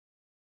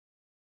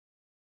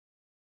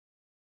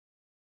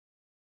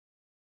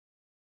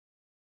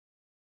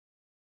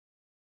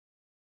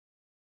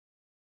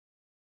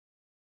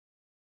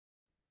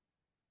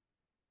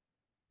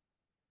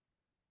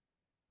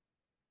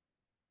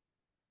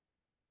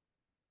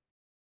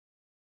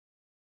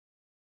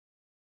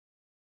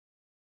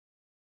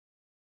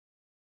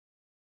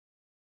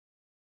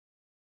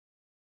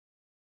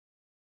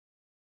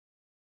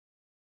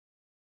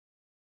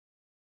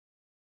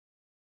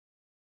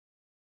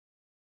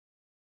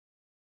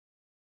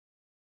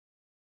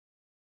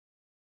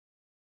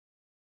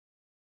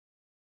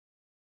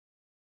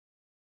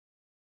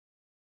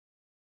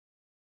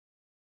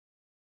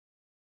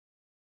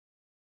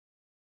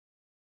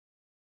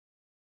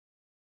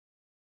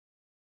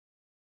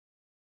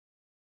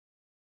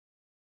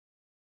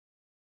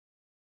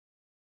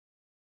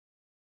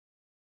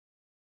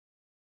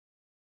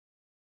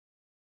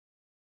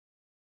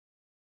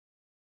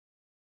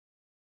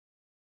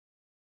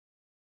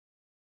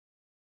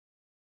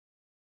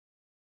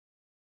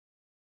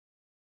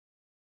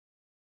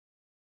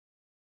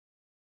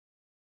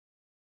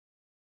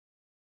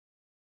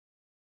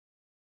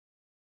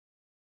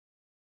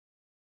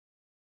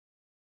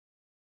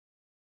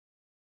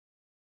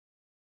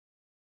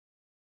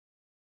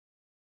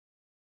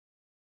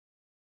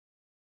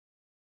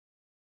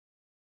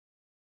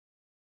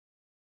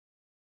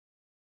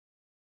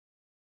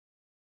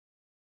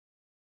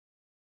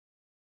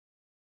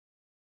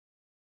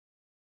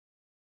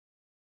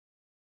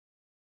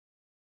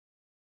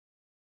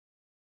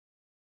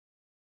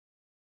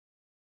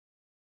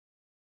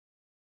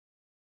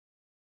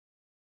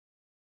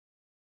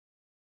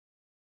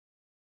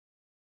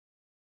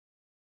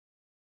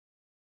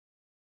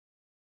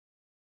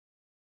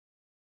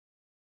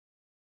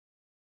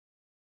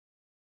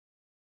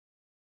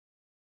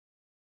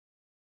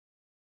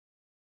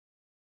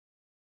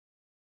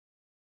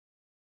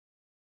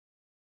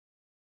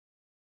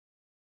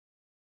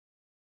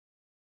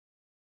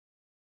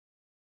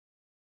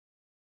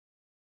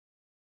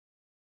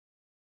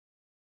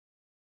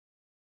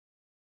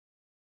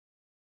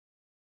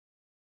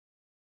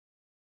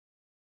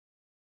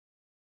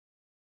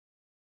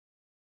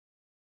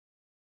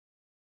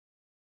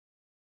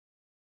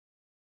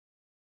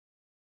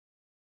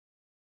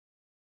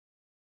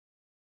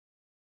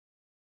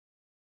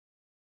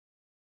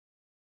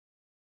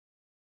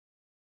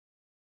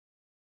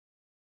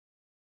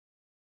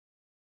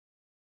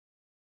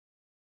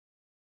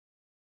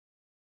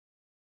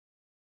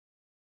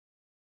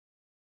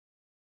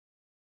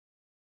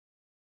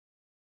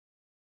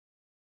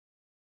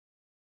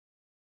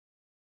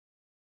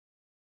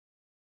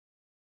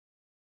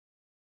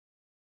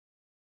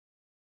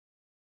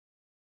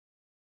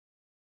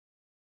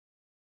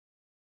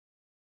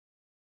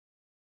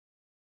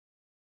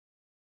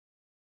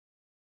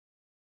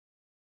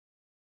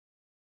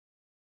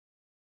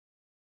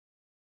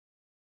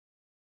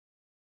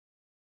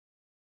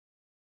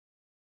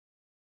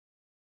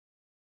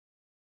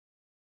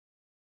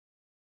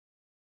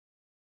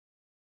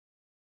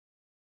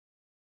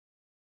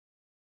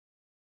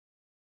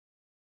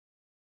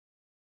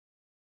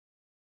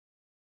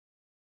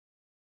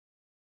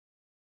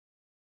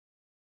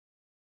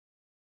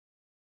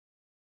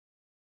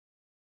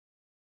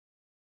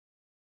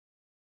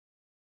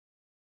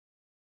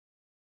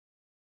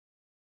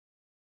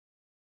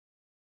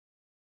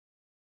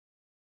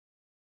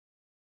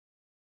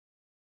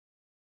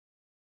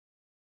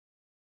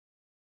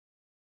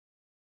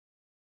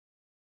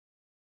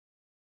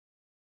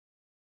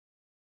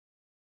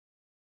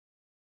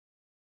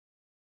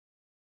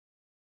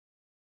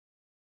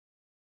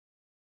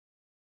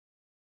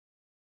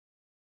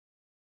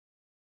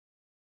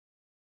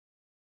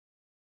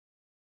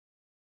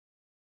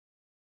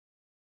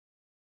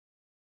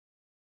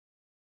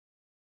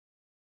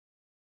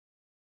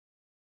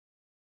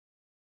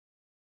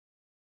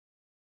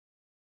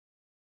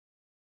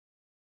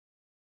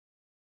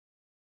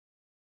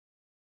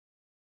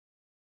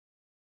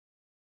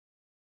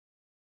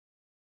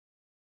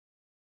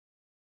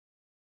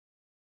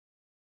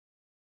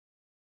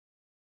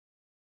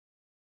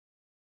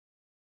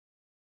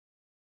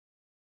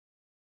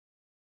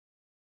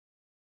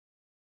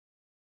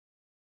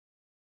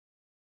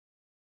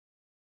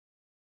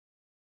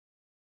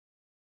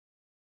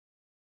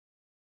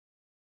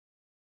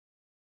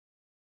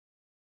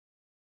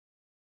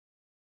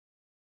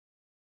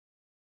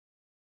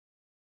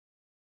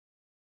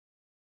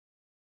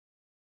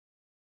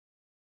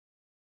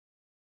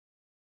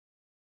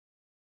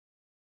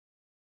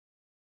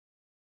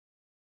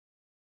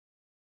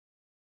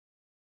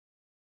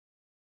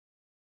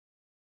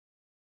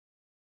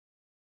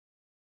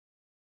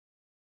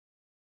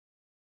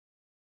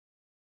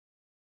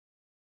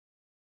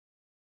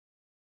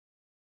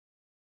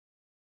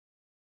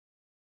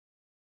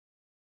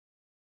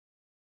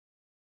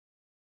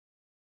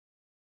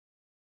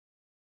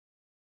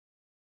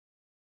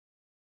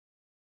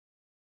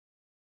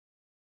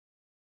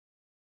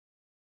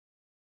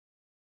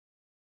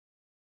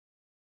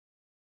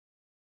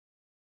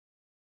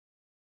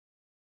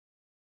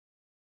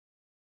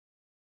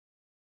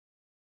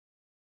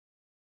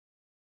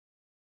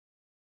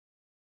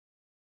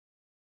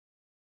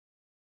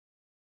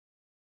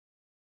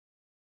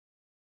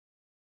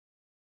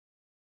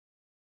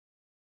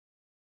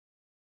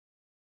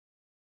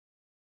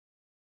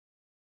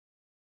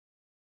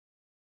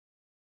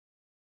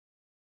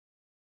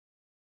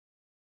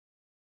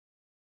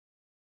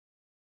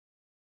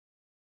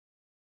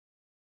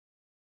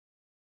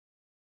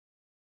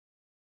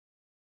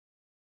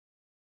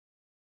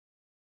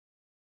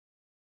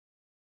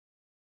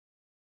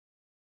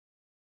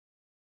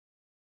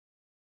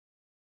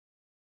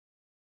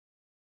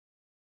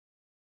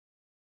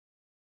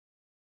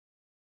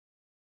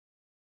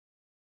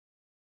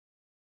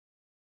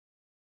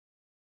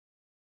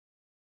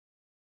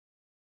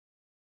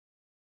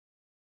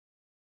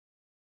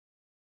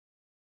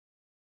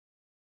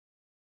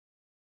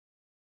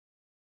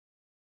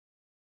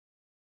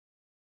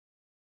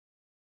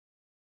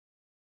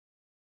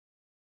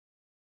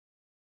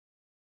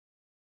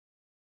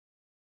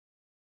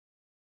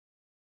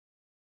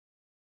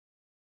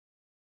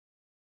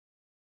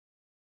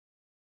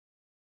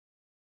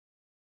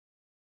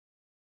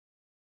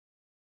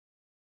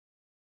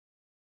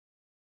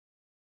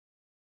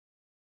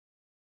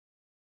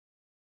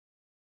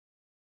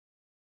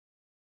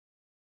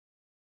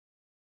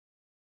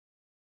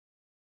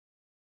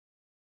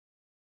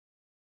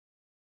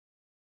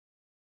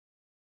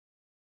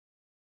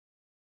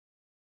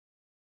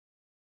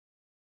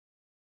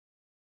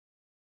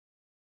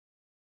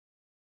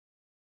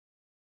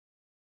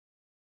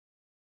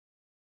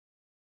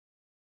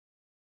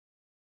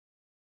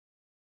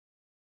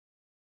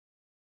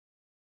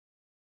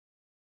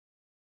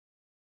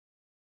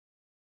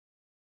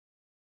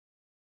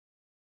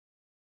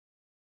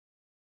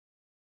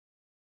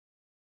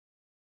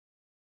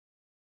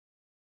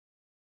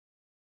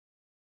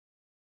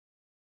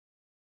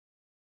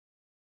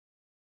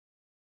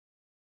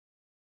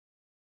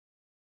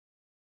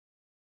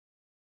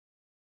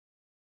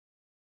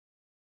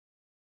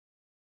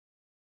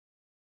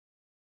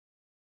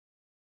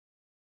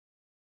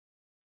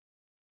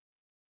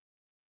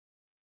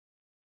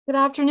Good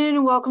afternoon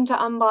and welcome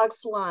to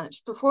Unboxed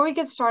Lunch. Before we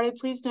get started,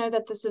 please know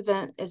that this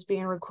event is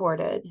being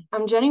recorded.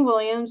 I'm Jenny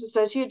Williams,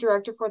 Associate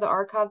Director for the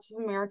Archives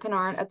of American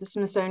Art at the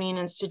Smithsonian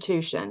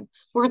Institution.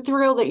 We're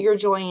thrilled that you're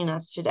joining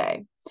us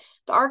today.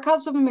 The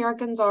Archives of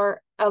American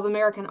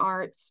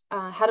Art's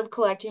Head of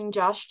Collecting,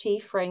 Josh T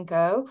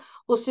Franco,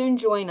 will soon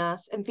join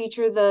us and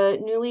feature the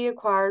newly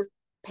acquired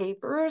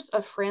papers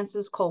of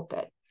Frances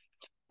Colpitt.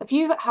 A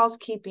few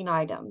housekeeping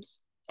items.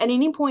 At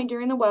any point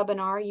during the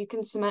webinar, you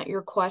can submit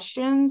your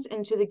questions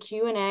into the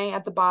Q&A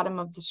at the bottom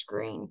of the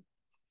screen.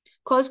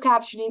 Closed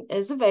captioning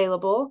is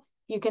available.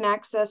 You can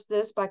access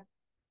this by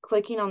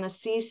clicking on the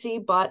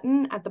CC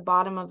button at the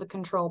bottom of the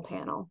control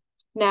panel.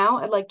 Now,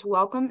 I'd like to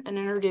welcome and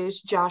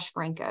introduce Josh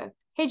Franco.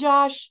 Hey,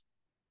 Josh.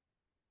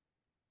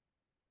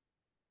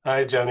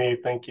 Hi, Jenny.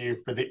 Thank you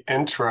for the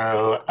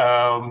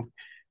intro.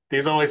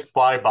 These always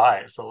fly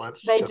by, so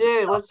let's They just do.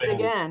 jump Let's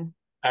dig in. in.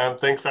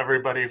 Thanks,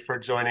 everybody, for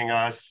joining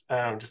us.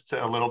 Just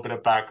a little bit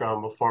of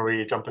background before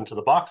we jump into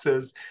the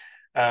boxes.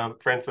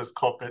 Frances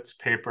Colpitt's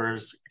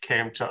papers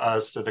came to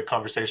us, so the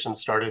conversation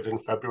started in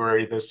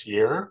February this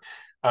year.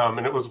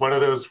 And it was one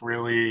of those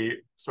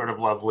really sort of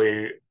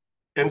lovely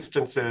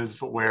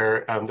instances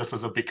where this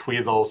is a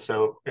bequeathal.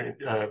 So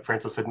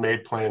Frances had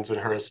made plans in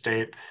her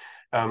estate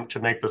to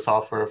make this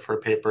offer for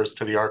papers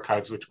to the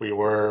archives, which we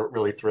were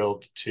really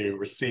thrilled to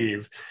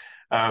receive.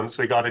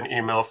 So we got an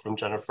email from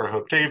Jennifer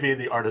Hope Davey,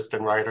 the artist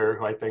and writer,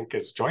 who I think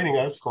is joining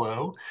us,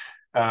 hello,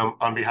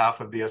 on behalf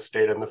of the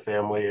estate and the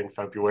family in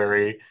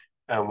February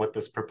with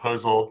this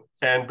proposal.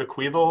 And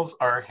bequeathals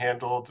are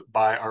handled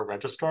by our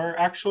registrar,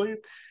 actually.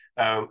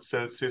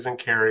 So Susan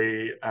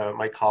Carey,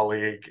 my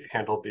colleague,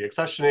 handled the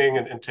accessioning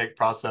and intake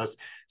process.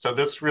 So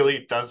this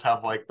really does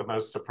have like the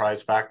most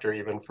surprise factor,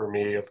 even for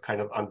me, of kind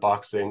of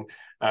unboxing.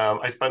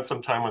 I spent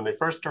some time when they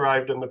first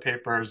arrived in the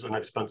papers, and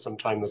I've spent some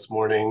time this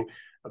morning,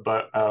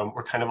 but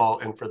we're kind of all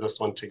in for this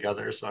one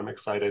together. So I'm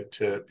excited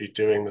to be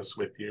doing this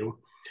with you.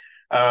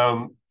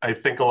 I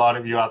think a lot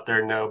of you out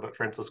there know, but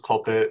Frances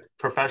Colpitt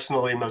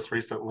professionally most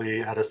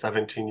recently had a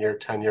 17-year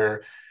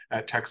tenure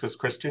at Texas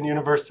Christian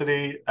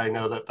University. I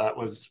know that that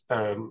was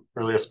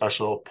really a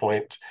special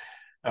point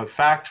of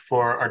fact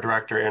for our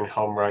director, Ann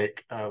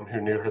Helmreich,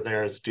 who knew her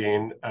there as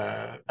dean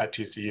at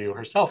TCU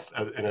herself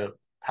in a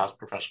past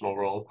professional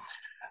role.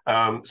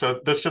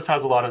 So this just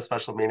has a lot of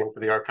special meaning for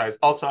the archives.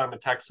 Also, I'm a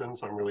Texan,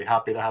 so I'm really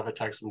happy to have a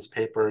Texan's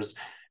papers.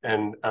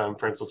 And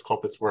Frances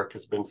Colpitt's work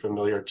has been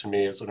familiar to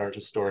me as an art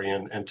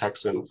historian and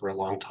Texan for a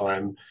long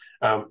time.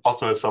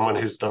 Also, as someone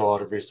who's done a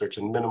lot of research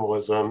in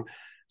minimalism.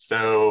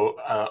 So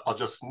I'll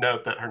just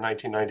note that her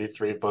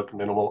 1993 book,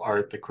 Minimal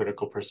Art, The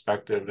Critical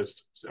Perspective,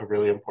 is a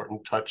really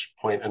important touch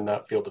point in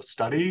that field of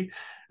study,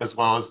 as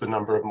well as the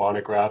number of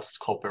monographs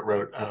Colpitt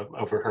wrote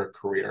over her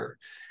career.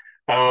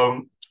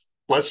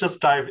 Let's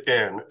just dive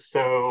in.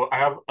 So I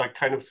have a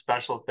kind of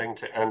special thing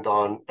to end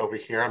on over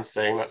here. I'm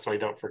saying that so I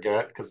don't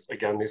forget, because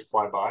again, these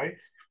fly by.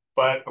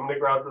 But I'm gonna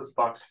grab this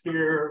box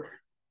here.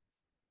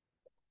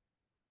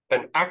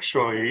 And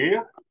actually,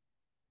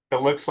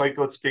 it looks like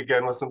let's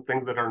begin with some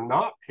things that are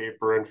not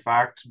paper, in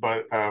fact,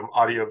 but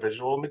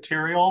audiovisual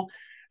material.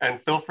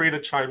 And feel free to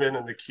chime in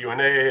the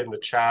Q&A and the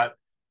chat.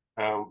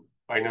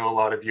 I know a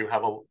lot of you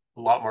have a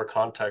lot more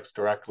context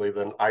directly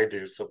than I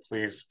do, so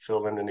please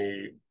fill in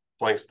any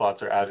blank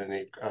spots or add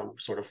any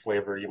sort of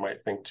flavor you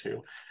might think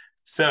to.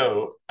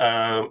 So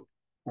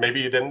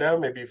maybe you didn't know,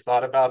 maybe you've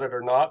thought about it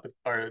or not,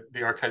 but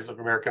the Archives of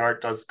American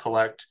Art does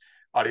collect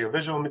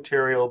audiovisual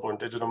material, born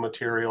digital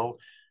material.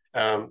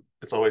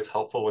 It's always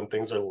helpful when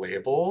things are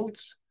labeled.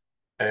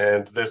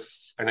 And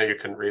this, I know you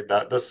can read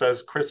that. This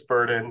says Chris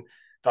Burden,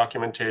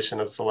 documentation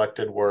of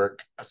selected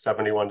work,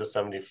 71 to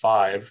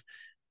 75.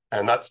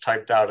 And that's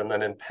typed out. And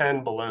then in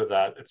pen below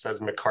that, it says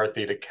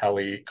McCarthy to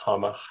Kelly,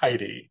 comma,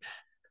 Heidi.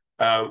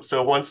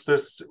 So once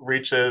this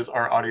reaches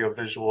our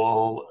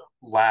audiovisual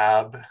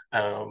lab,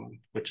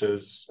 which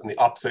is in the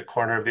opposite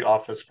corner of the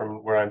office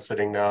from where I'm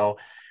sitting now,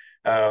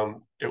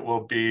 it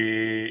will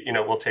be,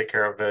 we'll take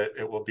care of it.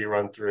 It will be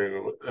run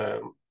through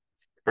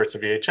first a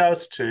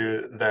VHS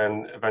to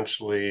then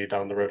eventually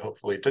down the road,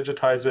 hopefully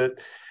digitize it.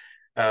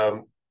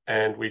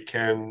 And we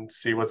can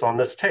see what's on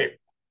this tape.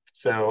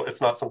 So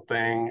it's not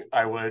something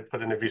I would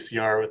put in a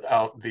VCR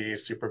without the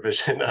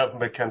supervision of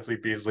Mackenzie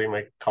Beasley,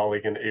 my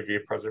colleague in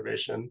AV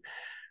preservation.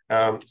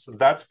 So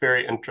that's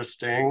very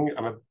interesting.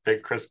 I'm a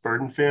big Chris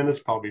Burden fan, as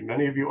probably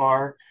many of you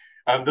are.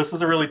 This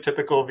is a really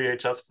typical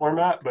VHS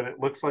format, but it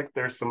looks like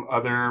there's some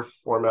other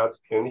formats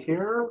in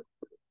here.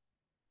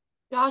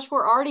 Josh,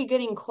 we're already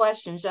getting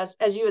questions. As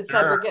you had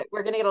said, Sure.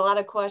 we're going to get a lot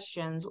of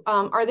questions.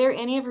 Are there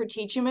any of her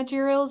teaching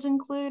materials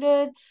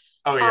included?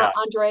 Oh, yeah.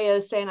 Andrea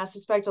is saying, I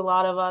suspect a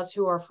lot of us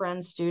who are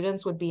friends,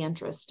 students would be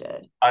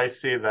interested. I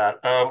see that.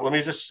 Let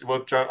me just,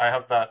 I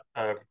have that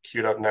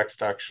queued up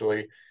next,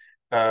 actually.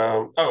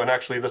 Oh, and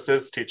actually, this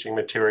is teaching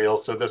material.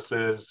 So this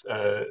is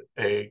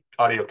a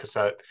audio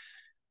cassette.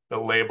 The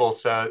label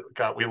set,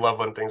 God, we love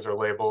when things are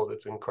labeled.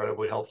 It's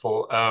incredibly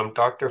helpful.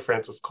 Dr.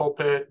 Frances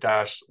Colpitt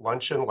 -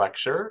 lunch and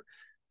lecture,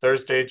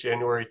 Thursday,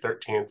 January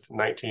 13th,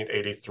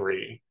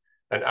 1983.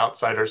 an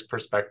outsider's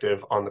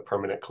perspective on the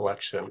permanent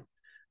collection.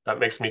 That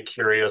makes me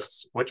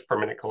curious which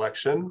permanent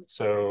collection.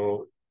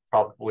 So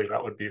probably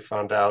that would be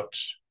found out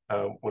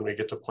when we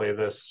get to play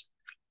this,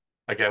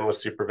 again, with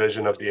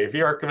supervision of the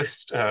AV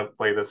archivist,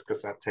 play this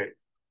cassette tape.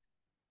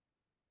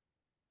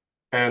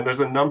 And there's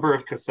a number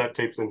of cassette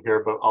tapes in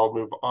here, but I'll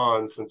move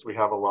on since we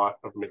have a lot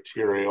of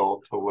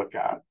material to look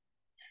at.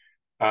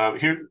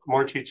 Here,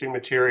 more teaching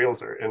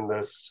materials are in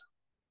this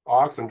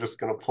box. I'm just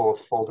going to pull a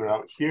folder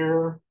out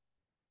here.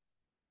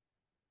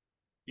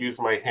 Use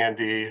my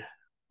handy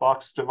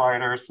box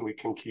divider so we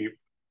can keep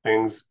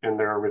things in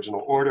their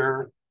original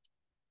order.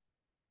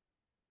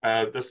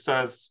 This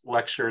says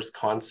lectures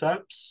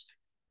concepts,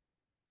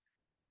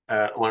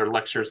 or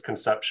lectures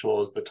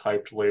conceptual is the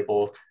typed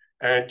label.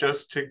 And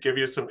just to give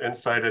you some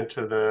insight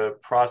into the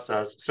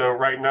process. So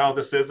right now,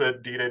 this is a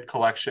deeded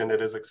collection.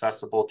 It is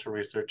accessible to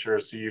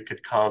researchers. So you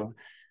could come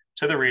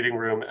to the reading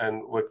room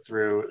and look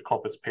through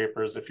Colpitt's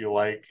papers if you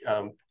like,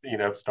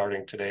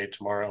 starting today,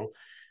 tomorrow.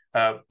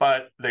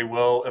 But they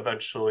will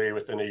eventually,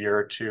 within a year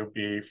or two,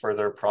 be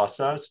further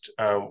processed,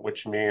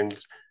 which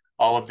means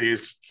all of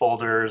these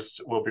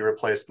folders will be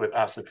replaced with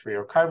acid-free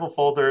archival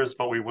folders,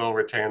 but we will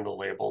retain the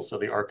label. So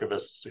the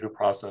archivists who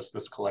process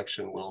this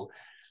collection will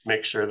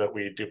make sure that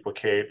we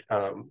duplicate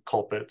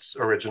Colpitt's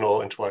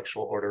original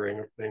intellectual ordering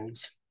of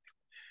things.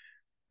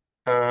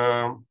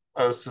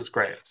 This is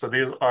great. So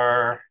these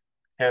are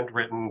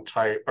handwritten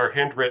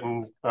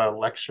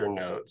lecture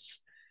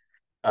notes.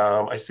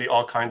 I see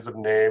all kinds of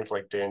names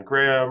like Dan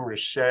Graham,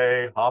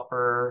 Richet,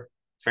 Hopper,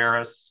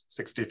 Ferris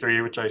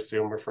 63, which I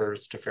assume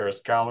refers to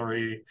Ferris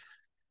Gallery.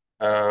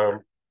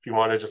 If you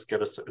want to just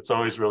get it's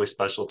always really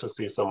special to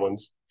see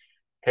someone's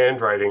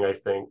handwriting, I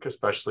think,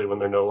 especially when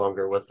they're no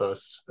longer with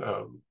us,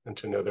 and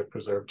to know they're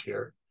preserved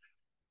here.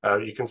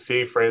 You can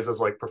see phrases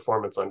like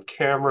performance on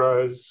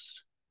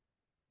cameras.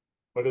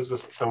 What is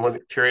this? I'm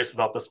curious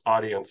about this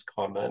audience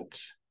comment.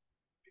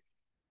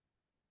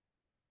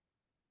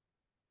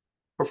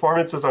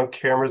 Performances on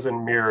cameras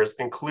and mirrors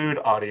include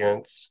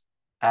audience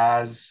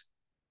as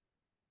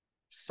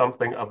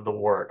something of the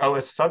work. Oh,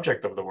 as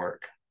subject of the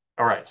work.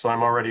 All right, so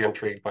I'm already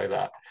intrigued by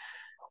that.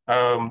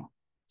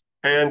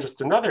 And just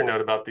another note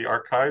about the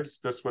archives,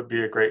 this would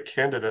be a great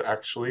candidate,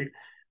 actually.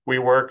 We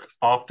work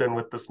often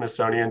with the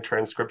Smithsonian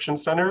Transcription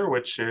Center,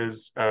 which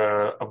is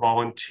a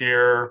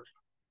volunteer,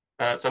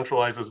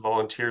 centralizes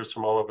volunteers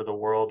from all over the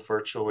world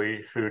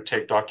virtually who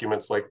take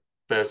documents like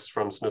this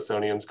from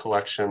Smithsonian's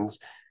collections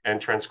and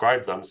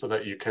transcribe them so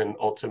that you can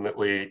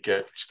ultimately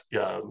get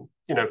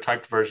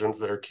typed versions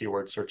that are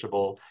keyword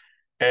searchable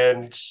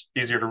and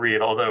easier to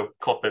read, although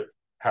Colpitt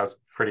has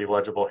pretty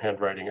legible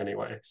handwriting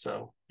anyway,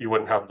 so you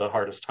wouldn't have the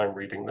hardest time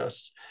reading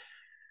this.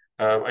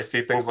 I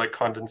see things like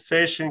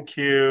condensation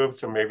cubes,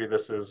 so maybe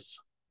this is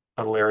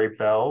a Larry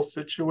Bell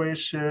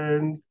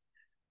situation.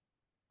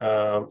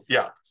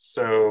 Yeah,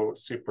 so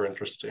super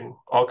interesting.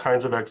 All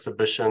kinds of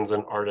exhibitions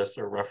and artists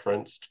are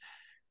referenced.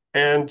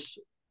 And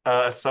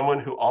as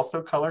someone who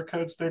also color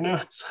codes their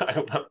notes, I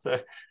love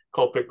that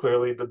Colpitt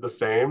clearly did the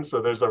same.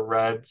 So there's a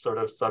red sort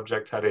of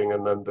subject heading,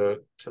 and then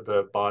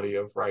the body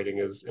of writing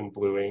is in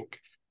blue ink,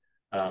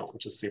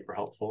 which is super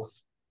helpful.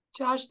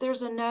 Josh,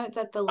 there's a note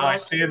that the I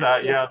see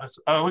that. Yeah.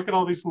 Look at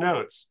all these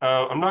notes.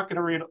 I'm not going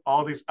to read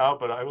all these out,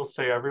 but I will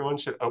say everyone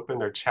should open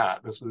their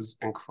chat. This is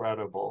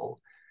incredible.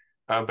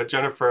 But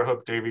Jennifer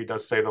Hope Davey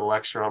does say the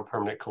lecture on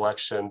permanent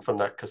collection from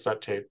that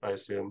cassette tape, I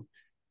assume,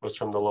 was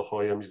from the La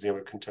Jolla Museum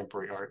of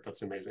Contemporary Art.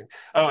 That's amazing.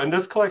 Oh, and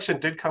this collection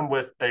did come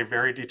with a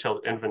very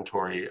detailed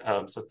inventory.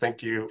 So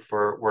thank you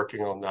for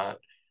working on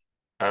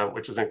that,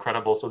 which is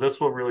incredible. So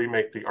this will really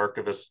make the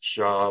archivist's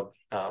job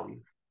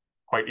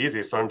quite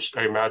easy. So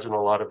I imagine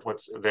a lot of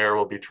what's there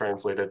will be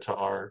translated to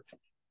our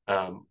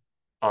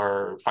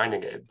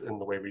finding aid in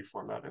the way we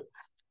format it.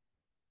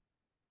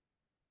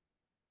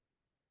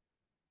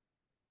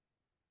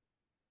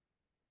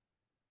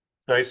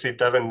 I see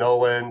Devin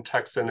Nolan,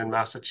 Texan in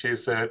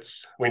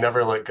Massachusetts. We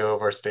never let go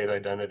of our state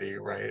identity,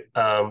 right?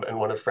 And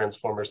one of Fran's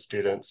former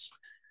students.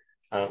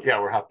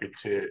 Yeah, we're happy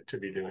to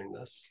be doing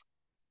this.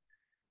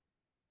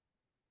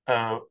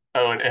 And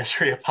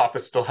Andrea Papa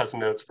still has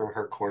notes from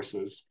her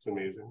courses. It's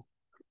amazing.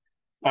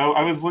 Oh,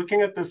 I was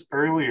looking at this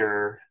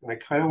earlier, and I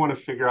kind of want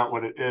to figure out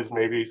what it is.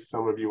 Maybe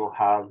some of you will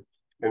have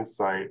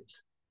insight.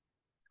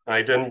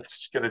 I didn't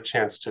get a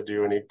chance to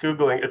do any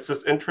Googling. It's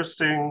this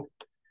interesting.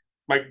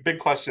 My big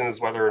question is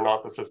whether or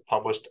not this is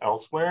published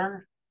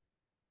elsewhere,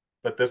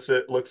 but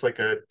it looks like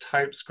a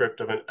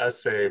typescript of an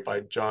essay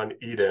by John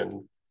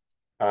Eden.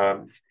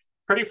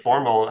 Pretty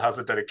formal. It has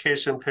a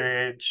dedication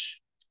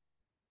page,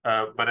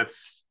 but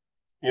it's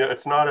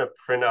not a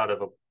printout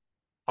of a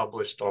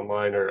published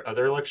online or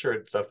other lecture.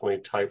 It's definitely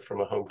typed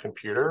from a home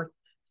computer.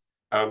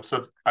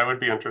 So I would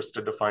be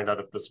interested to find out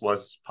if this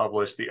was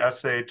published. The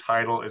essay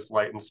title is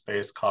Light and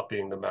Space,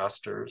 Copying the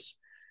Masters.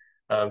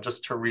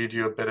 Just to read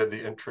you a bit of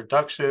the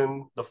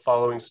introduction, the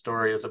following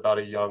story is about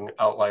a young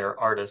outlier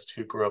artist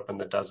who grew up in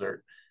the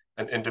desert,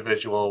 an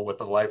individual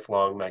with a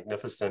lifelong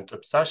magnificent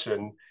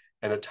obsession,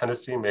 and a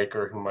Tennessee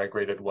maker who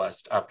migrated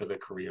west after the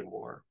Korean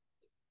War.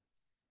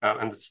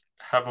 and it's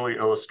heavily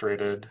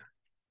illustrated,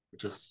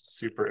 which is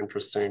super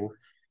interesting.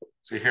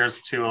 So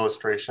here's two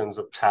illustrations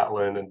of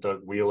Tatlin and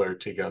Doug Wheeler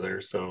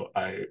together. So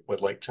I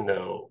would like to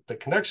know the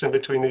connection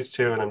between these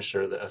two, and I'm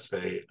sure the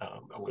essay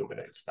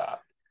illuminates that.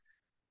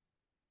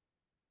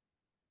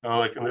 Oh,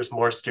 like, and there's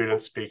more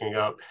students speaking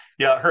up.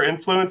 Yeah, her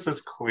influence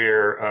is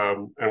clear.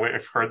 And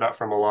I've heard that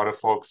from a lot of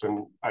folks,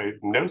 and I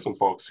know some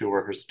folks who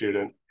were her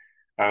student,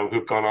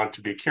 who've gone on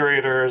to be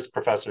curators,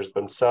 professors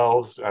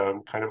themselves,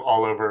 kind of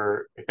all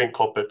over. I think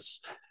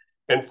Colpitt's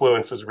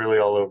influence is really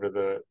all over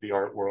the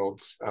art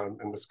world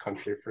in this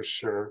country for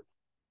sure.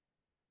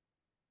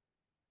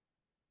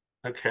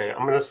 Okay,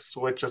 I'm going to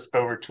switch us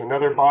over to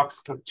another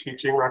box of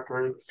teaching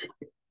records.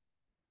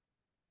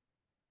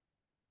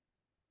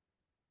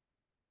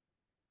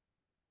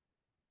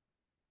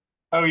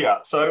 Oh yeah,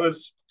 so it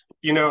was,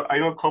 I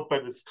know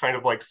Colpitt is kind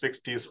of like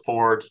 60s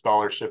forward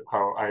scholarship,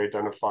 how I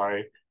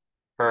identify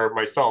her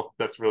myself.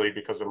 That's really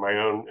because of my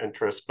own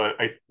interest, but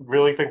I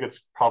really think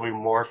it's probably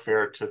more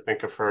fair to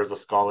think of her as a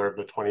scholar of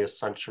the 20th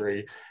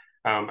century.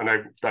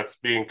 That's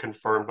being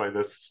confirmed by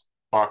this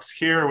box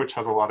here, which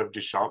has a lot of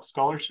Duchamp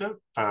scholarship,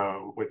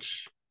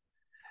 which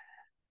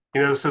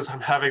this is,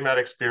 I'm having that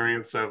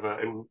experience of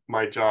in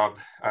my job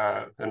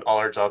and all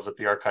our jobs at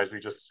the archives. We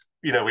just,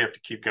 we have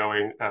to keep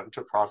going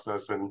to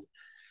process and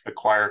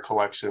acquire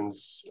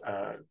collections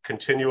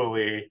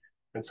continually.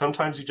 And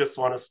sometimes you just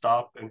want to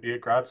stop and be a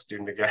grad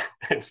student again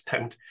and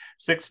spend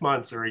 6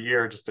 months or a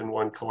year just in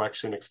one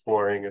collection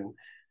exploring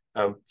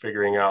and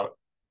figuring out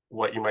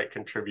what you might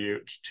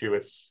contribute to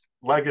its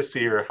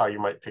legacy or how you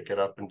might pick it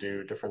up and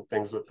do different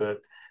things with it.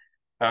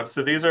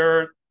 So these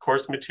are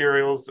course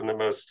materials in the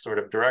most sort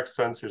of direct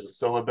sense. Here's a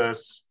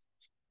syllabus,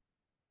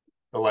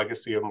 the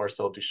legacy of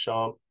Marcel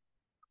Duchamp.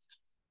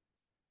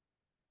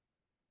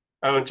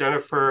 Oh, and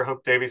Jennifer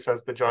Hope Davy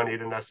says the John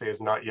Eden essay is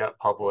not yet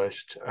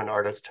published. An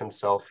artist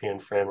himself, he and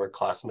Fran were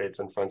classmates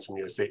and friends from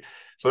USC.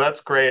 So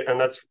that's great. And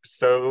that's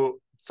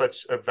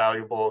such a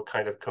valuable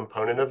kind of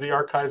component of the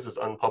archives is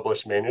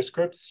unpublished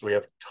manuscripts. We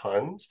have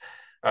tons.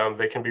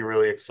 They can be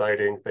really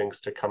exciting things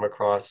to come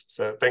across.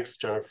 So thanks,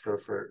 Jennifer,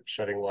 for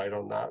shedding light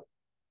on that.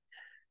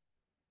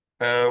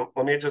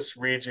 Let me just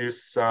read you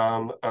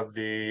some of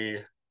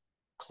the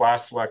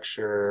class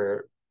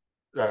lecture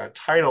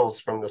titles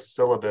from the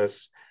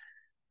syllabus.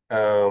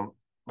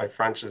 My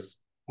French is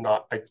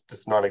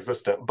it's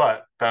non-existent,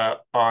 but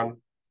on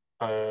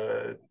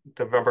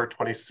November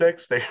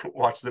 26th, they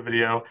watched the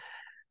video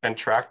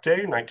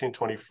Entracte,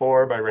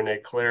 1924 by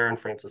René Clair and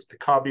Francis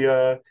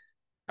Picabia,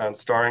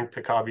 starring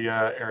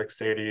Picabia, Eric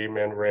Satie,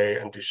 Man Ray,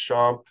 and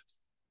Duchamp.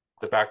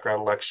 The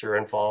background lecture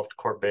involved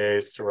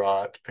Courbet,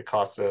 Seurat,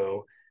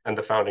 Picasso, and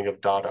the founding of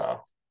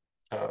Dada.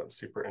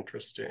 Super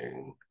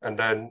interesting. And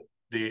then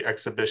the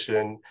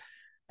exhibition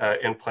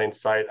In Plain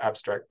Sight,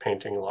 Abstract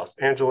Painting in Los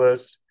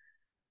Angeles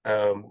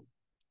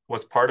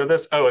was part of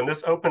this. Oh, and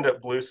this opened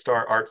at Blue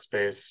Star Art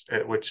Space,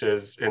 which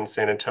is in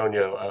San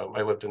Antonio.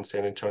 I lived in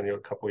San Antonio a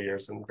couple of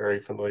years and very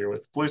familiar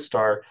with Blue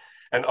Star.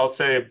 And I'll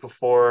say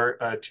before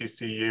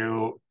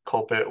TCU,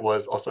 Colpitt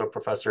was also a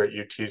professor at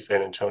UT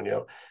San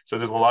Antonio. So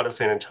there's a lot of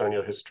San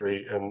Antonio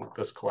history in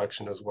this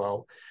collection as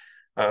well.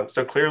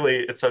 So clearly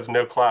it says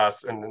no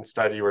class, and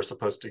instead you were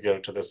supposed to go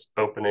to this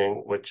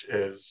opening, which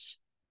is,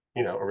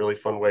 a really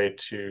fun way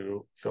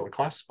to fill a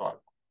class spot.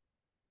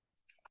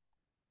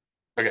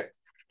 Okay,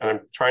 and I'm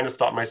trying to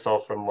stop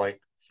myself from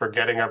like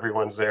forgetting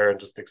everyone's there and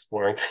just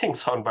exploring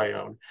things on my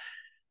own.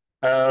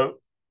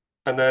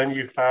 And then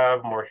you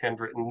have more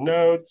handwritten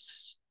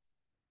notes.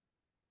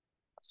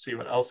 Let's see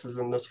what else is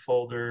in this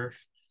folder.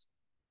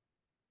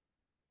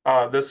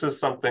 This is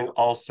something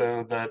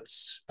also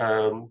that's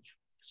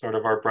sort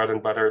of our bread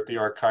and butter at the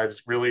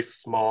archives, really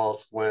small,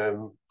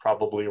 slim,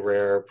 probably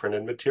rare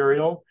printed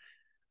material.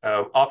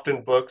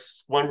 Often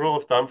books, one rule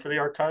of thumb for the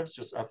archives,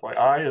 just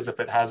FYI, is if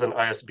it has an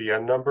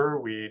ISBN number,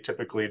 we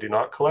typically do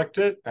not collect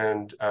it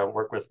and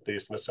work with the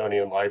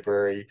Smithsonian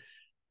Library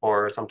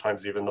or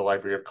sometimes even the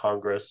Library of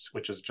Congress,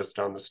 which is just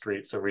down the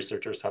street. So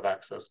researchers have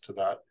access to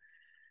that.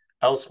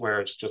 Elsewhere,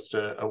 it's just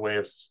a way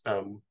of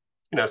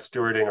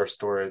stewarding our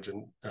storage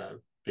and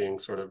being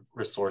sort of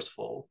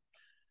resourceful.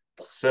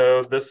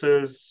 So this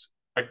is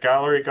a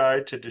gallery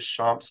guide to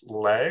Duchamp's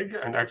Leg,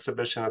 an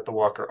exhibition at the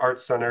Walker Art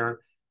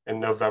Center in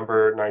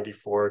November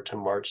 94 to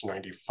March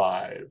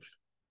 95.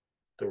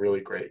 The really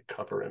great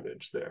cover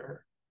image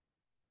there.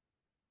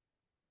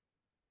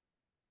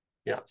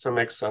 Yeah, so it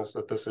makes sense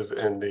that this is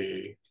in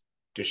the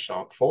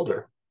Duchamp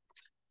folder.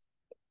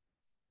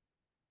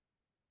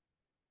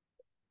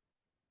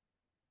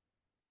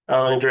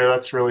 Oh, Andrea,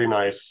 that's really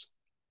nice.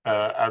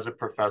 As a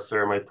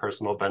professor, my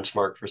personal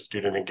benchmark for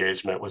student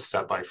engagement was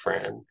set by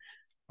Fran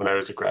when I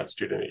was a grad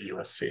student at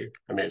USC.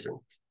 Amazing.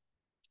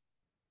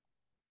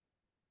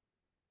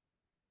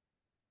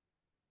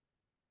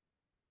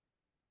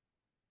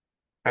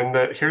 And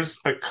here's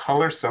a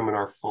color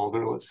seminar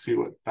folder. Let's see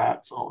what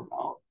that's all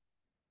about.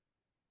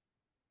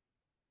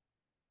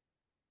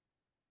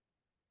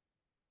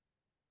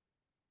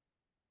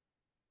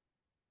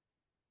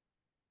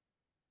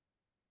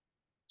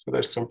 So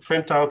there's some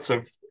printouts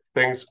of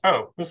things.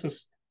 Oh, this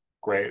is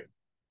great.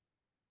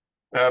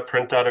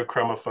 Print out of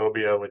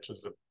Chromophobia, which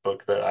is a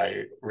book that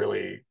I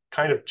really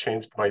kind of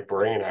changed my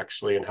brain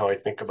actually and how I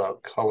think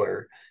about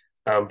color,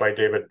 by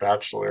David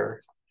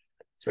Batchelor.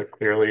 So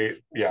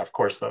clearly, yeah, of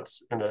course,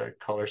 that's in a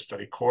color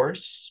study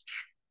course.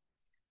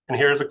 And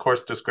here's a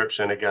course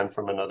description again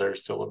from another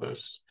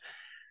syllabus.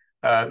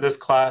 This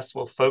class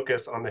will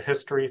focus on the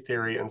history,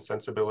 theory, and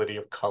sensibility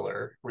of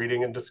color.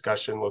 Reading and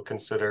discussion will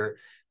consider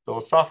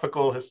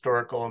philosophical,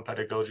 historical, and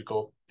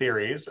pedagogical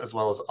theories, as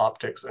well as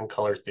optics and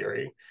color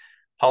theory.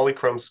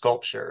 Polychrome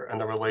sculpture and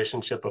the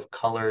relationship of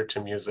color to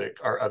music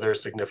are other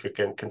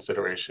significant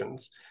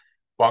considerations.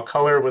 While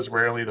color was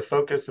rarely the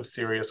focus of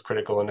serious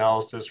critical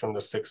analysis from the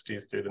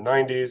 60s through the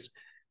 90s,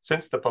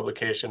 since the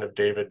publication of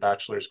David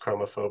Batchelor's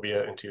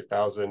Chromophobia in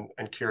 2000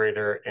 and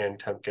curator Ann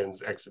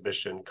Temkin's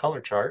exhibition Color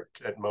Chart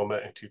at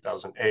MoMA in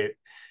 2008,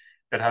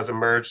 it has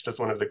emerged as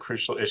one of the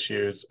crucial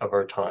issues of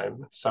our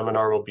time.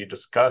 Seminar will be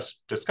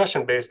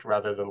discussion-based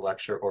rather than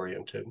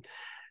lecture-oriented.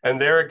 And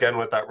there again,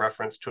 with that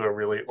reference to a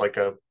really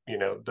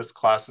this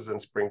class is in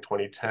spring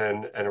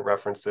 2010 and it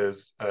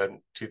references a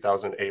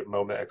 2008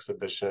 MoMA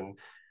exhibition.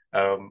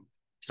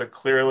 So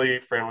clearly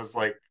Fran was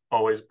like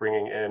always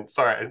bringing in,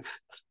 sorry,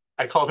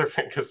 I called her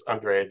Fran because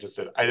Andrea just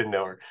did, I didn't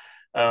know her.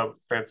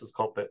 Frances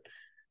Colpitt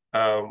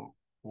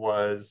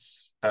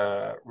was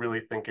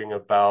really thinking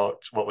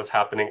about what was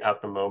happening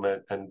at the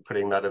moment and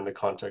putting that in the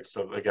context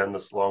of, again,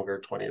 this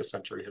longer 20th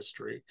century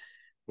history,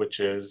 which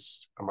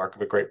is a mark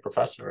of a great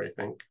professor, I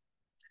think.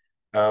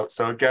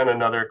 So again,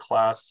 another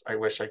class I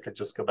wish I could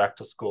just go back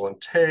to school and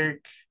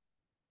take.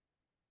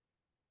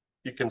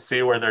 You can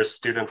see where there's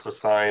students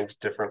assigned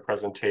different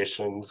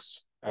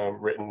presentations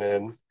written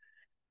in.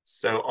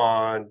 So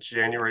on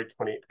January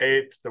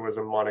 28th, there was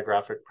a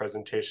monographic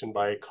presentation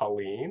by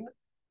Colleen,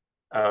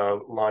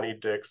 Lonnie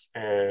Dix,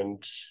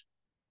 and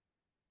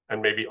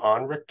maybe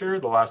Ann Richter.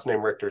 The last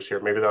name Richter's here.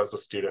 Maybe that was a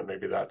student.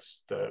 Maybe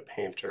that's the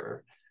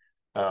painter,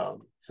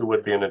 who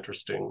would be an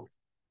interesting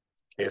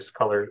case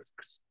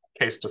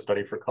to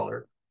study for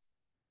color.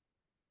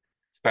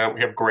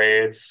 We have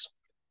grade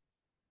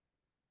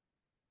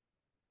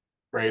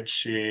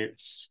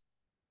sheets,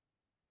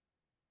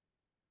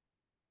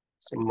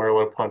 some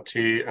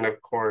Merleau-Ponty, and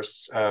of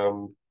course,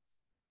 some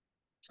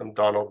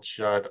Donald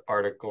Judd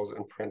articles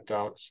and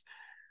printouts.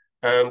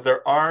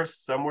 There are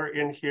somewhere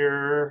in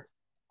here,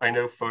 I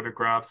know,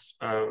 photographs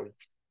of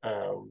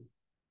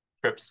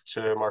trips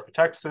to Marfa,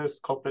 Texas,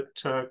 Colpitt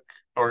took,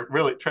 or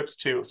really trips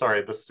to,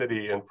 sorry, the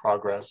city in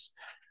progress.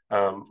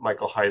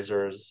 Michael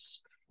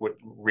Heiser's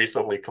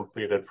recently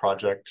completed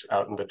project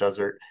out in the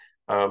desert.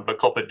 But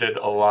Colpitt did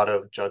a lot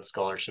of Judd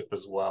scholarship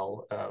as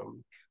well.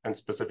 And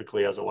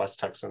specifically as a West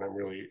Texan, I'm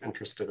really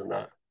interested in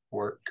that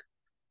work.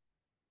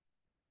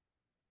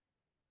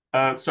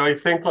 So I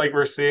think like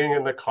we're seeing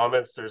in the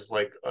comments, there's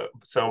like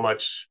so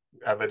much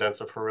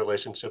evidence of her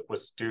relationship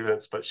with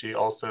students, but she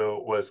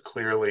also was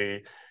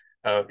clearly,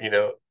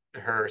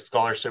 her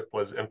scholarship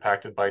was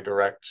impacted by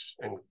direct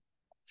and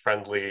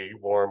friendly,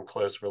 warm,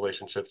 close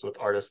relationships with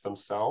artists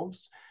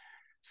themselves.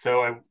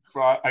 So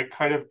I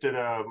kind of did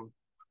a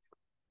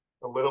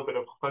little bit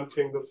of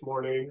hunting this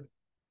morning.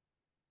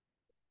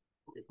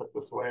 Let me put it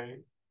this way.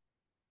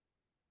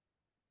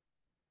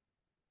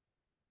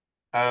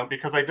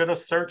 Because I did a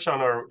search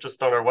on our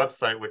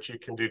website, which you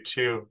can do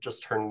too,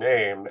 just her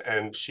name,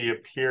 and she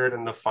appeared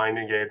in the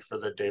finding aid for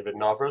the David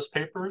Navros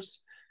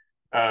papers.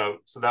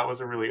 So that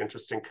was a really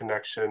interesting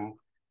connection.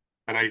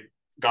 And I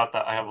got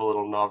that. I have a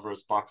little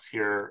Navros box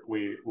here.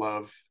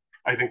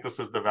 I think this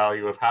is the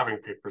value of having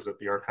papers at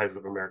the Archives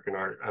of American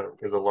Art.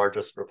 We're the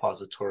largest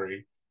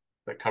repository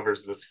that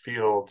covers this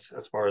field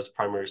as far as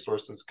primary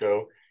sources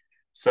go.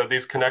 So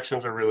these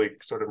connections are really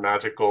sort of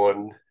magical,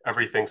 and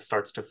everything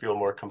starts to feel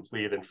more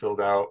complete and filled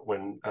out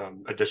when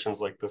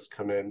editions like this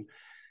come in.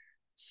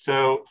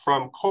 So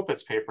from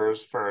Colpitt's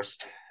papers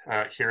first,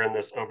 here in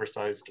this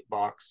oversized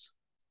box,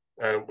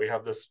 we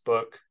have this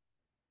book,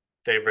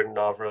 David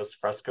Navros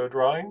Fresco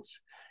Drawings.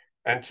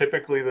 And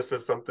typically this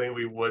is something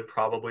we would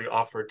probably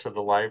offer to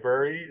the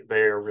library.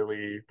 They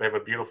have a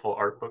beautiful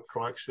art book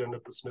collection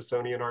at the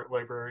Smithsonian Art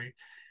Library.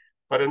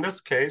 But in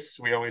this case,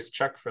 we always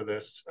check for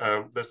this.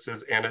 This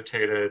is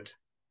annotated,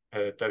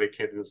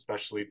 dedicated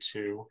especially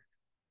to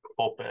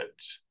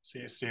Colpitt. So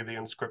you see the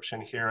inscription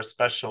here, a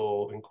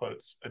special, in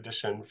quotes,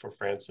 edition for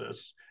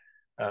Frances,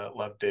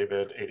 Love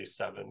David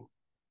 87.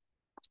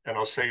 And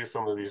I'll show you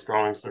some of these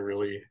drawings. They're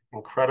really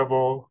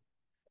incredible.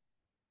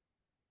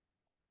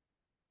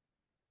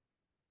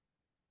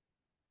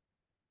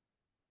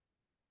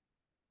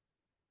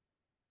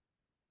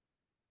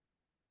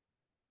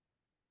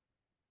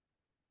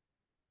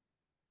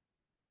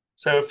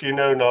 So if you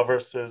know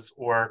Navros's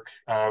work,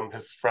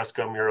 his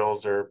fresco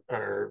murals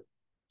are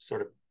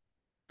sort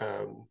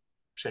of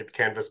shaped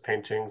canvas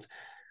paintings.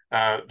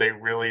 They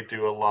really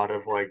do a lot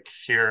of like,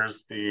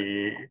 here's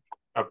the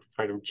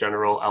kind of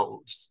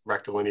general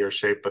rectilinear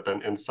shape, but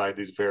then inside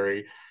these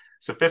very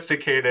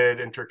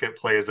sophisticated, intricate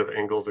plays of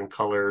angles and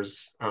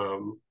colors.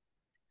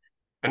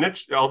 And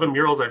all the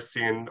murals I've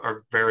seen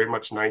are very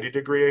much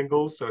 90-degree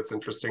angles, so it's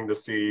interesting to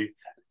see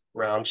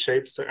round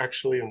shapes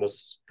actually in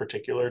this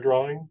particular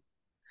drawing.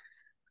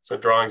 So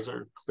drawings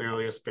are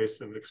clearly a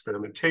space of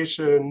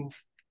experimentation.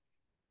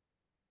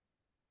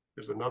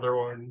 There's another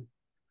one.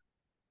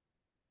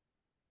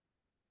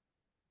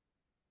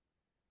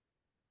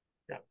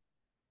 Yeah.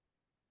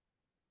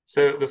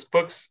 So this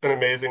book's an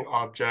amazing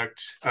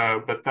object,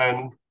 but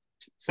then,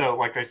 so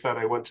like I said,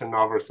 I went to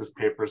Navarro's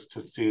papers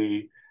to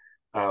see,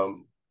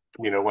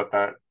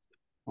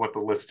 what the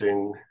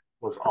listing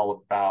was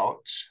all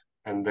about.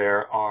 And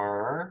there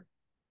are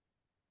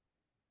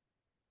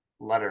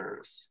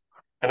letters.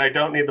 And I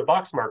don't need the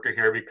box marker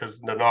here because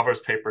the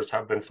Navarro's papers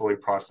have been fully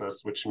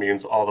processed, which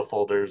means all the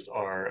folders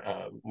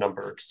are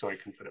numbered, so I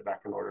can put it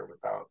back in order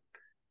without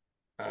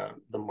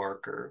the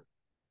marker.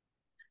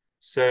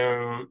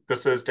 So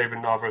this is David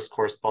Navarro's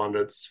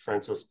correspondence,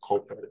 Frances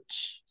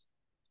Colpitt.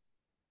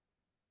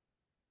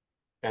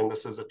 And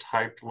this is a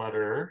typed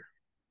letter.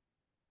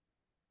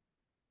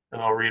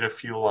 And I'll read a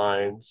few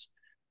lines.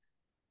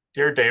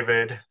 Dear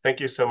David, thank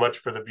you so much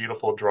for the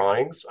beautiful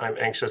drawings. I'm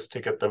anxious to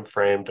get them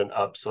framed and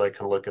up so I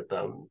can look at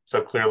them.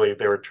 So clearly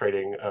they were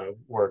trading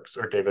works,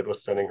 or David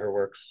was sending her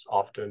works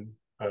often,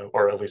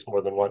 or at least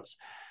more than once.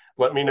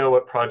 Let me know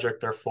what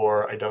project they're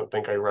for. I don't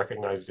think I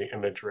recognize the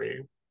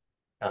imagery.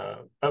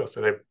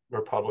 So they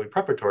were probably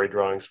preparatory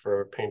drawings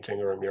for a painting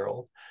or a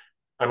mural.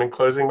 I'm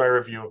enclosing my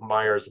review of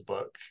Meyer's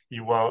book.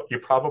 You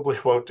probably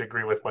won't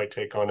agree with my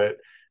take on it,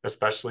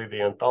 especially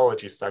the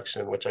anthology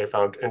section, which I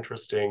found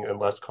interesting and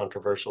less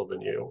controversial than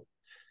you.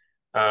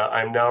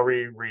 I'm now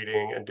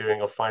rereading and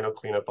doing a final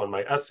cleanup on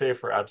my essay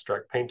for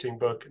abstract painting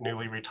book,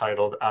 newly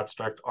retitled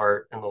Abstract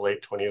Art in the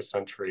Late 20th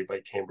Century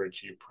by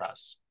Cambridge U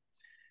Press.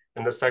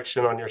 In the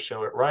section on your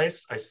show at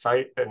Rice, I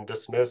cite and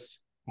dismiss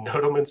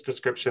Nodelman's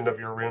description of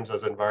your rooms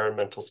as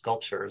environmental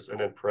sculptures,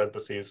 and in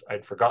parentheses,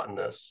 I'd forgotten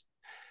this.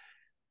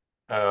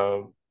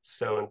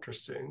 So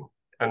interesting.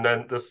 And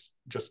then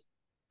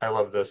I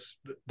love this.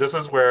 This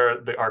is where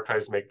the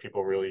archives make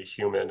people really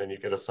human, and you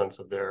get a sense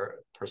of their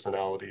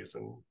personalities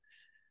and,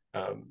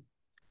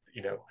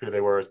 who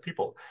they were as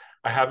people.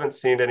 I haven't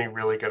seen any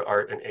really good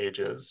art in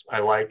ages. I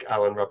like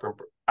Alan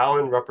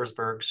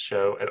Ruppersberg's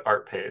show at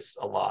Art Pace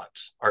a lot.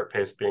 Art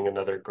Pace being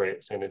another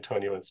great San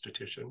Antonio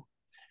institution.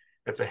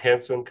 It's a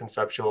handsome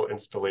conceptual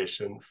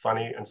installation,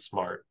 funny and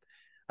smart.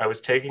 I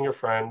was taking a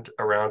friend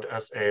around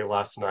SA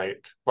last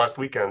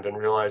weekend, and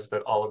realized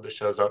that all of the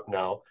shows up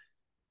now,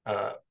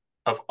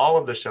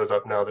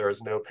 there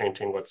is no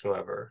painting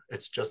whatsoever.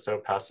 It's just so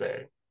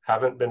passé.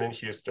 Haven't been in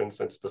Houston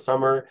since the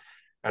summer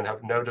and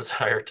have no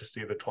desire to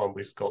see the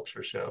Twombly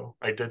sculpture show.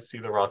 I did see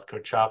the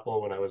Rothko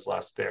Chapel when I was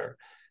last there.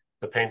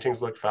 The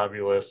paintings look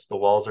fabulous. The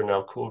walls are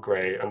now cool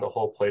gray, and the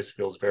whole place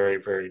feels very,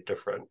 very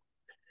different.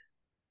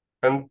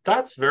 And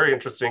that's very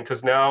interesting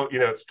because now,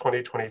 it's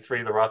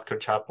 2023. The Rothko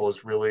Chapel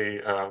is really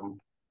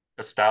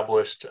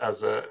established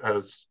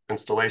as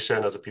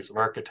installation, as a piece of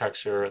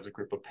architecture, as a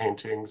group of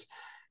paintings.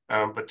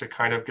 But to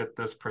kind of get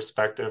this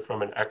perspective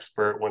from an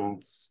expert when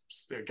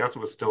I guess it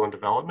was still in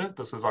development,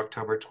 this is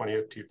October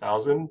 20th,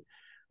 2000,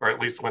 or at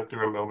least went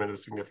through a moment of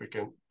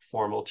significant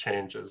formal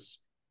changes.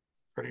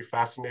 Pretty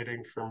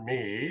fascinating for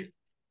me.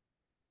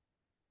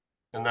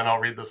 And then I'll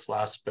read this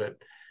last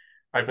bit.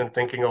 I've been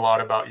thinking a lot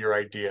about your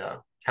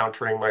idea,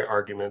 countering my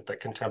argument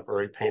that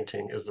contemporary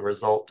painting is the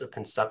result of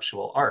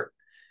conceptual art,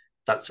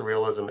 that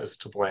surrealism is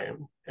to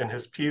blame. In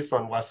his piece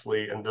on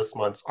Wesley in this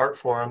month's Art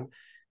Forum,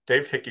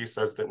 Dave Hickey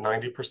says that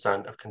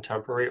 90% of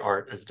contemporary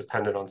art is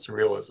dependent on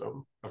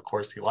surrealism. Of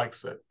course, he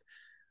likes it.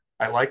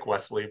 I like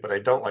Wesley, but I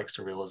don't like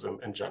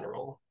surrealism in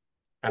general.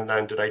 And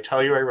then, did I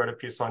tell you I wrote a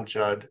piece on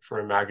Judd for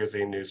a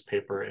magazine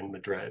newspaper in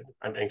Madrid?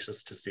 I'm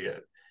anxious to see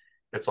it.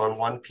 It's on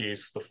one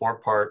piece, the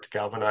 4-part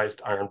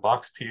galvanized iron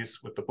box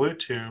piece with the blue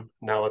tube,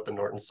 now at the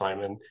Norton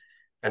Simon,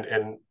 and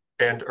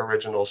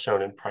original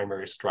shown in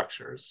primary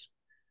structures.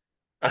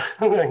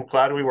 I'm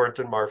glad we weren't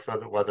in Marfa.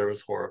 The weather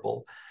was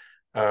horrible.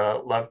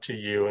 Love to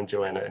you and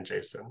Joanna and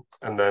Jason.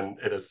 And then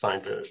it is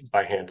signed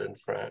by hand and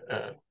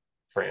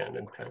Fran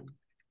and pen.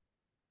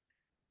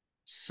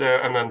 So,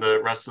 and then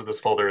the rest of this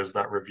folder is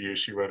that review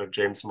she wrote of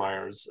James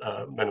Meyer's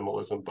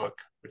minimalism book,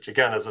 which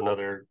again is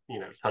another,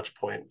 touch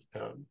point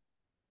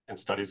in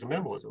studies of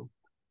minimalism.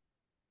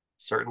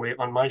 Certainly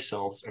on my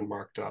shelves and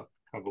marked up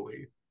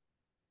heavily.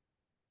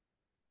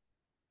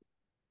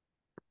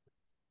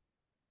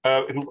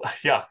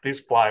 Yeah, these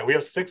fly. We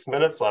have 6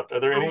 minutes left.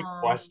 Are there any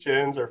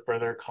questions or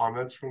further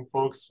comments from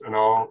folks? And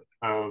I'll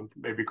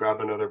maybe grab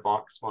another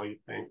box while you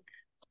think.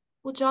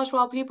 Well, Josh,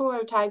 while people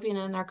are typing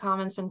in their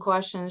comments and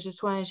questions,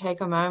 just wanted to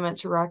take a moment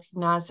to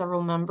recognize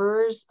several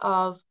members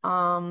of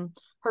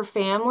her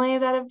family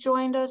that have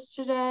joined us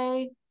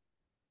today.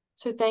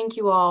 So thank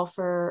you all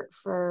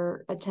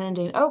for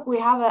attending. Oh, we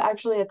have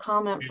actually a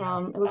comment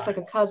from, it looks like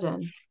a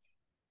cousin.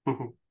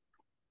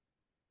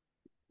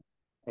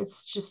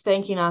 It's just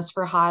thanking us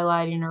for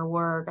highlighting her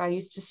work. I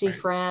used to see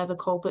Fran at the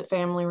Colpitt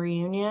family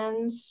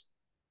reunions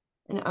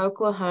in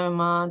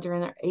Oklahoma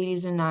during the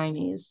 80s and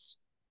 90s.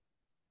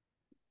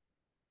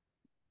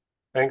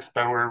 Thanks,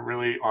 Ben. We're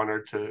really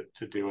honored to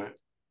do it.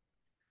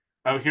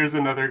 Oh, here's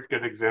another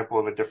good example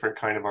of a different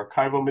kind of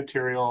archival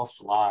material,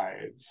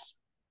 slides.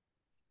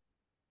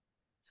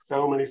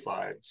 So many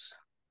slides.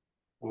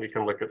 And we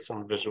can look at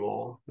some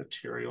visual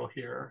material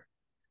here.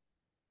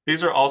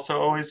 These are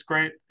also always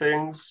great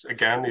things.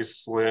 Again, these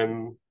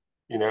slim,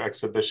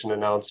 exhibition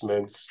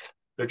announcements.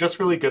 They're just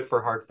really good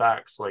for hard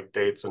facts like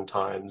dates and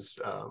times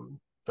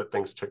that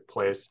things took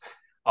place.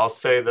 I'll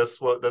say this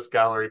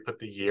gallery put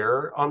the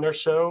year on their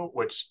show,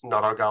 which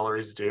not all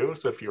galleries do.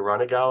 So if you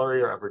run a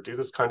gallery or ever do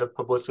this kind of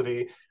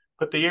publicity,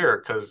 put the year,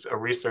 because a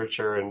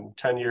researcher in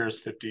 10 years,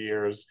 50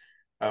 years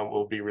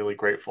will be really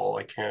grateful.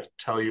 I can't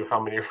tell you how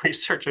many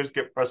researchers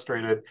get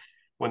frustrated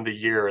when the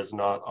year is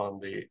not on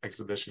the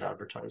exhibition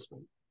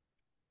advertisement.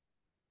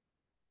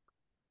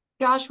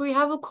 Josh, we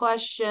have a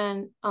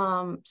question.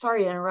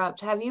 Sorry to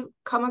interrupt. Have you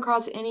come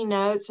across any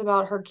notes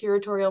about her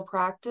curatorial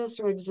practice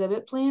or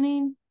exhibit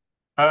planning?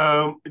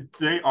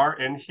 They are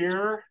in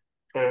here,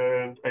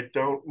 and I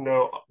don't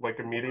know like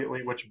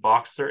immediately which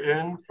box they're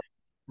in.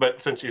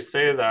 But since you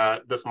say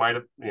that, this might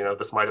have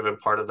been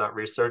part of that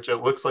research. It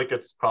looks like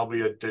it's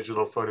probably a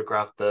digital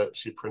photograph that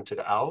she printed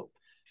out.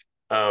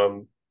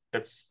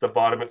 It's the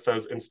bottom. It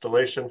says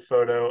installation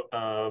photo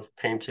of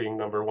painting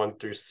number 1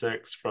 through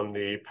 6 from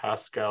the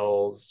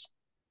Pascal's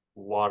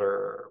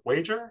water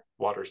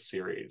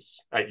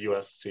series at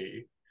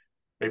USC.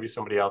 Maybe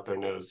somebody out there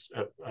knows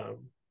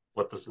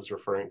what this is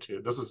referring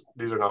to.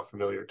 These are not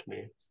familiar to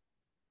me.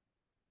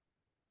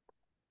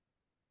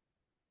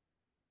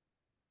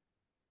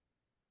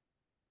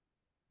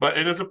 But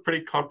it is a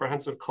pretty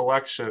comprehensive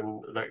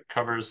collection that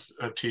covers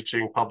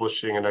teaching,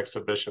 publishing, and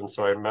exhibition.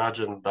 So I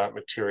imagine that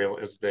material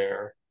is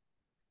there.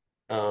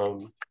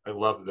 I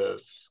love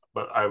this,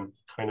 but I'm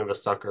kind of a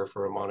sucker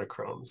for a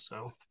monochrome.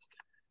 So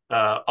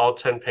all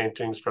 10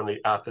 paintings from the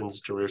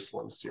Athens,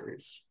 Jerusalem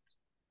series.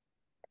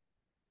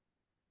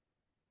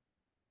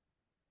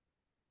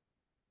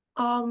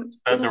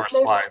 Said there were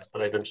slides,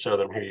 but I didn't show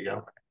them. Here you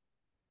go.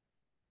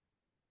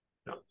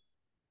 Yeah.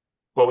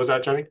 What was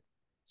that, Jenny?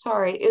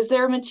 Sorry, is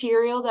there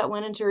material that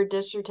went into her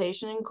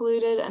dissertation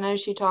included? I know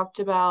she talked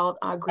about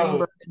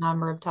Greenberg a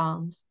number of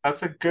times.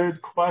 That's a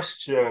good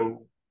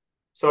question.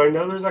 So I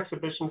know there's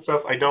exhibition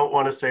stuff. I don't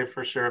want to say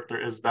for sure if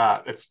there is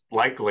that. It's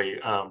likely,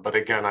 but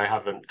again, I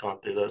haven't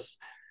gone through this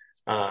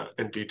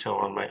in detail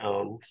on my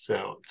own.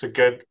 So it's a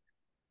good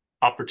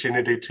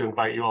opportunity to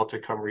invite you all to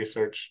come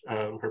research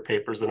her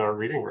papers in our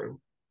reading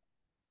room.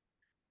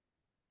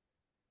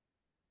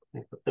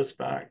 Let me put this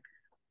back.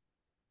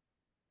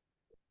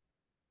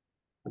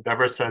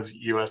 Deborah says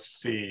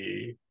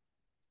USC.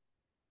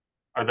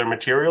 Are there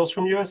materials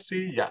from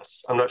USC?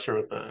 Yes. I'm not sure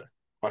what the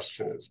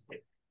question is.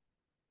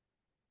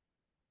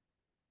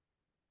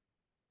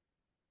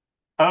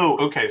 Oh,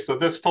 okay. So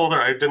this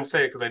folder, I didn't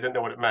say it because I didn't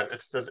know what it meant.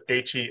 It says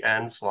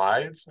HEN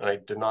slides, and I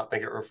did not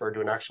think it referred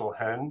to an actual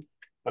hen,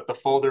 but the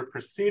folder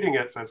preceding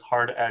it says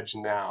hard edge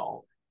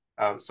now.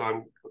 So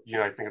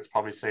I think it's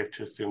probably safe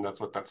to assume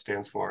that's what that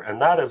stands for.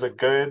 And that is a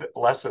good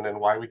lesson in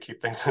why we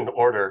keep things in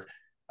order,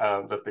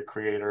 that the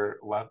creator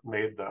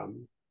made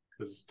them,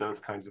 because those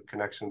kinds of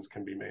connections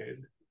can be made.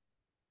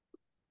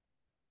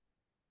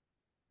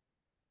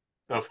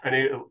 So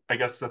I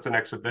guess that's an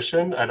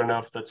exhibition. I don't know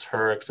if that's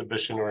her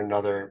exhibition or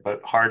another,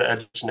 but Hard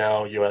Edge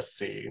Now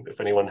USC.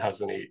 If anyone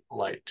has any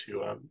light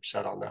to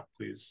shed on that,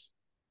 please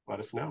let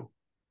us know.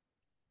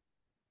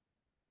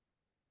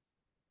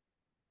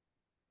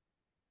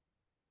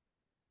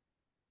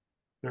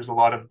 There's a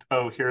lot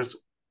of, here's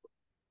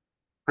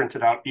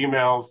printed out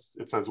emails.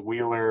 It says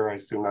Wheeler. I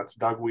assume that's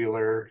Doug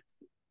Wheeler.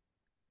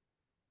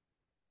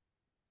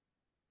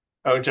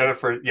 Oh,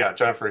 Jennifer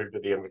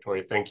did the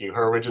inventory. Thank you.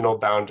 Her original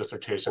bound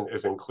dissertation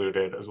is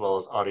included, as well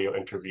as audio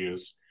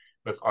interviews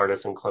with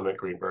artists and Clement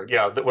Greenberg.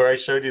 Yeah, where I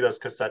showed you those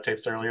cassette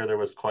tapes earlier,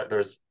 there's quite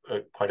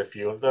a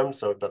few of them.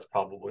 So that's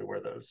probably where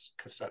those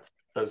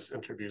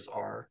interviews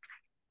are.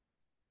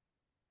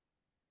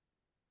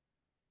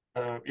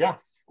 Yeah,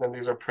 and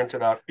these are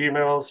printed out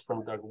emails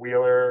from Doug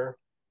Wheeler.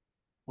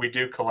 We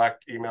do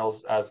collect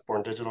emails as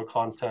Born Digital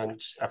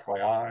content,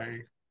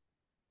 FYI.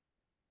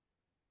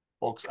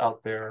 Folks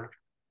out there.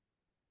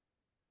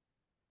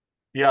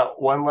 Yeah,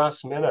 one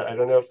last minute. I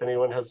don't know if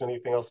anyone has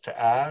anything else to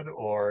add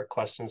or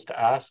questions to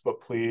ask, but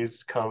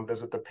please come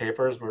visit the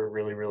papers. We're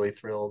really, really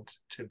thrilled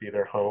to be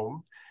their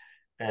home.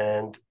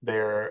 And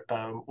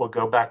we'll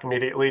go back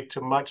immediately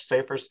to much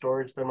safer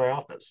storage than my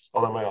office,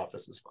 although my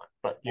office is fine.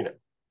 But,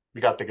 we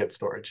got the good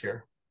storage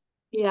here.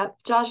 Yeah.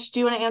 Josh, do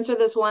you want to answer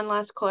this one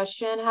last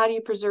question? How do you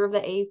preserve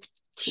the AD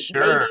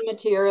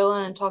material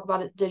and talk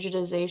about it,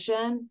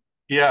 digitization?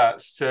 Yeah,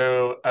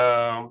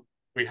 so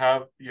we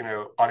have,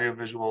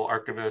 audiovisual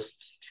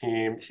archivists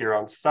team here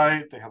on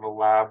site. They have a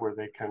lab where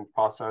they can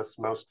process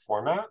most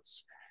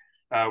formats.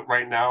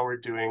 Right now, we're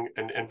doing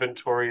an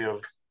inventory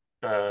of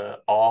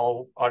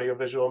all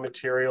audiovisual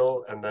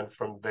material. And then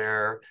from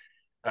there,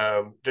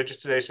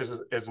 digitization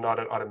is not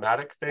an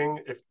automatic thing.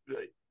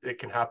 If it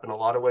can happen a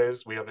lot of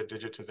ways. We have a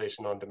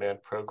digitization on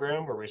demand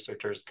program where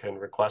researchers can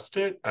request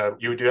it.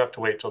 You do have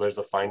to wait till there's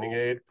a finding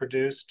aid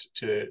produced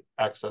to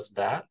access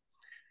that.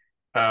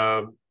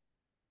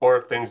 Or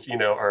if things,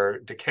 are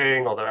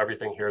decaying, although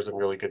everything here is in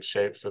really good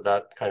shape, so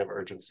that kind of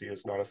urgency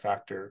is not a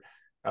factor.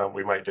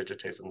 We might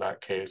digitize in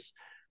that case.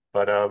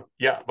 But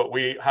but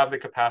we have the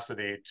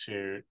capacity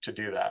to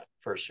do that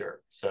for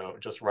sure. So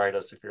just write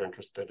us if you're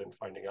interested in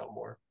finding out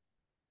more.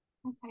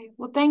 Okay.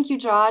 Well, thank you,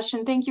 Josh,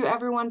 and thank you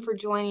everyone for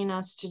joining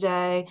us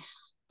today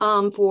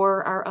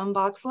for our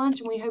Unboxed Lunch.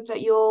 And we hope that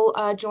you'll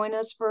join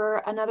us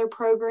for another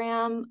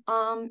program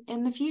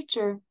in the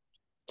future.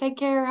 Take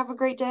care. Have a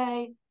great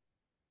day.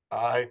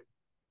 Bye.